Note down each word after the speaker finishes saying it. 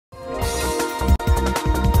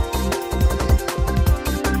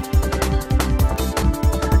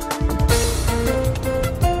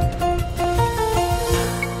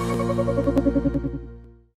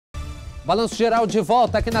Balanço Geral de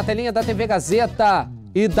volta aqui na telinha da TV Gazeta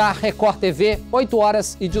e da Record TV, 8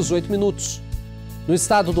 horas e 18 minutos. No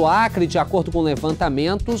estado do Acre, de acordo com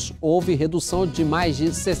levantamentos, houve redução de mais de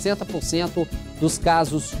 60% dos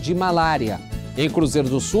casos de malária. Em Cruzeiro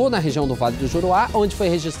do Sul, na região do Vale do Juruá, onde foi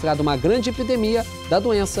registrada uma grande epidemia da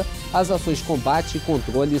doença, as ações de combate e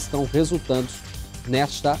controle estão resultando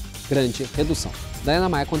nesta grande redução. Daiana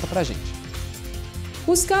Maia conta pra gente.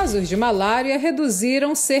 Os casos de malária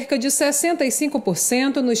reduziram cerca de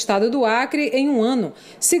 65% no estado do Acre em um ano,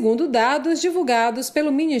 segundo dados divulgados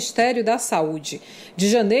pelo Ministério da Saúde. De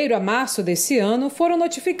janeiro a março desse ano, foram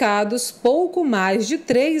notificados pouco mais de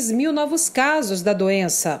 3 mil novos casos da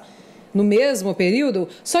doença. No mesmo período,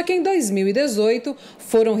 só que em 2018,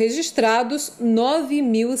 foram registrados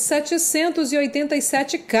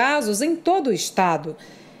 9.787 casos em todo o estado.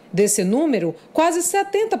 Desse número, quase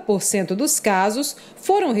 70% dos casos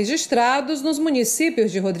foram registrados nos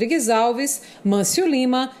municípios de Rodrigues Alves, Mâncio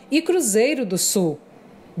Lima e Cruzeiro do Sul.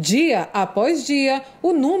 Dia após dia,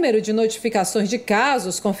 o número de notificações de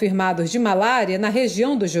casos confirmados de malária na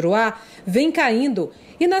região do Juruá vem caindo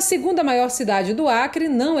e na segunda maior cidade do Acre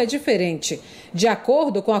não é diferente. De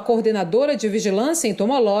acordo com a coordenadora de Vigilância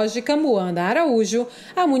Entomológica, Moana Araújo,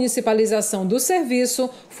 a municipalização do serviço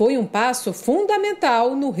foi um passo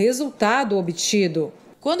fundamental no resultado obtido.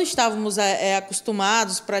 Quando estávamos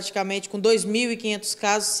acostumados praticamente com 2.500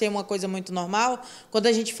 casos ser uma coisa muito normal, quando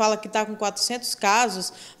a gente fala que está com 400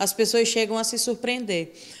 casos, as pessoas chegam a se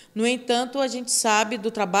surpreender. No entanto, a gente sabe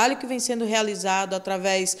do trabalho que vem sendo realizado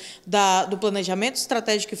através do planejamento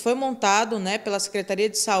estratégico que foi montado, pela Secretaria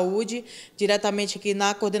de Saúde, diretamente aqui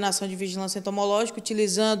na Coordenação de Vigilância Entomológica,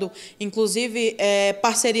 utilizando, inclusive,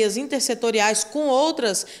 parcerias intersetoriais com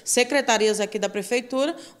outras secretarias aqui da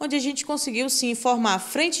Prefeitura, onde a gente conseguiu, sim, formar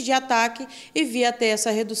frente de ataque e vir até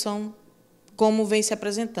essa redução como vem se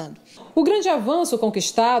apresentando. O grande avanço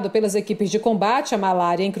conquistado pelas equipes de combate à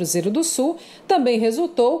malária em Cruzeiro do Sul também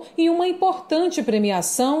resultou em uma importante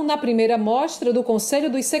premiação na primeira mostra do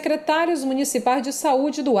Conselho dos Secretários Municipais de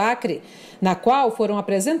Saúde do Acre, na qual foram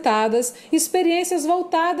apresentadas experiências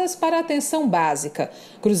voltadas para a atenção básica.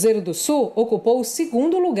 Cruzeiro do Sul ocupou o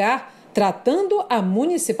segundo lugar, tratando a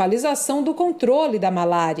municipalização do controle da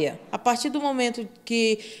malária. A partir do momento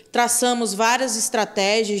que traçamos várias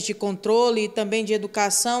estratégias de controle e também de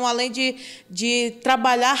educação, além de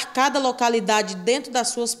trabalhar cada localidade dentro das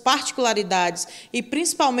suas particularidades e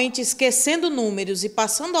principalmente esquecendo números e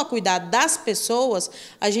passando a cuidar das pessoas,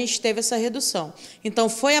 a gente teve essa redução. Então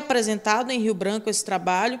foi apresentado em Rio Branco esse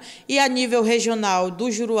trabalho e a nível regional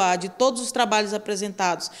do Juruá, de todos os trabalhos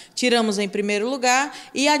apresentados, tiramos em primeiro lugar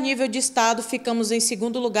e a nível de estado ficamos em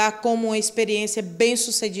segundo lugar como uma experiência bem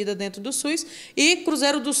sucedida dentro do SUS e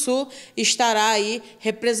Cruzeiro do Sul estará aí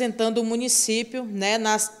representando o município,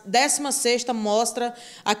 na 16ª mostra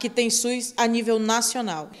Aqui Tem SUS a nível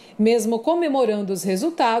nacional. Mesmo comemorando os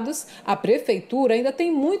resultados, a Prefeitura ainda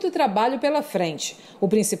tem muito trabalho pela frente. O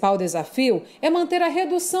principal desafio é manter a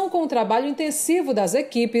redução com o trabalho intensivo das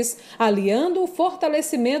equipes, aliando o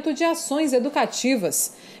fortalecimento de ações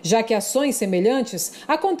educativas, já que ações semelhantes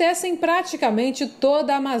acontecem em praticamente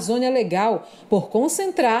toda a Amazônia Legal, por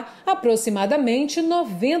concentrar aproximadamente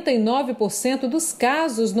 99% dos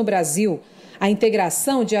casos no Brasil. A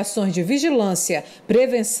integração de ações de vigilância,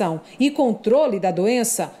 prevenção e controle da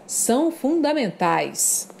doença são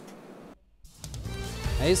fundamentais.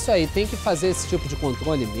 É isso aí, tem que fazer esse tipo de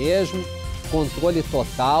controle mesmo, controle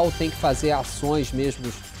total, tem que fazer ações mesmo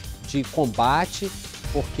de combate,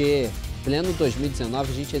 porque pleno 2019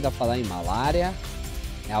 a gente ainda falar em malária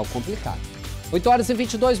é algo complicado. 8 horas e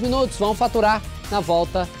 22 minutos, vamos faturar. Na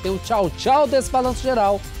volta tem um tchau-tchau desse Balanço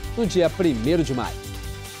Geral no dia 1º de maio.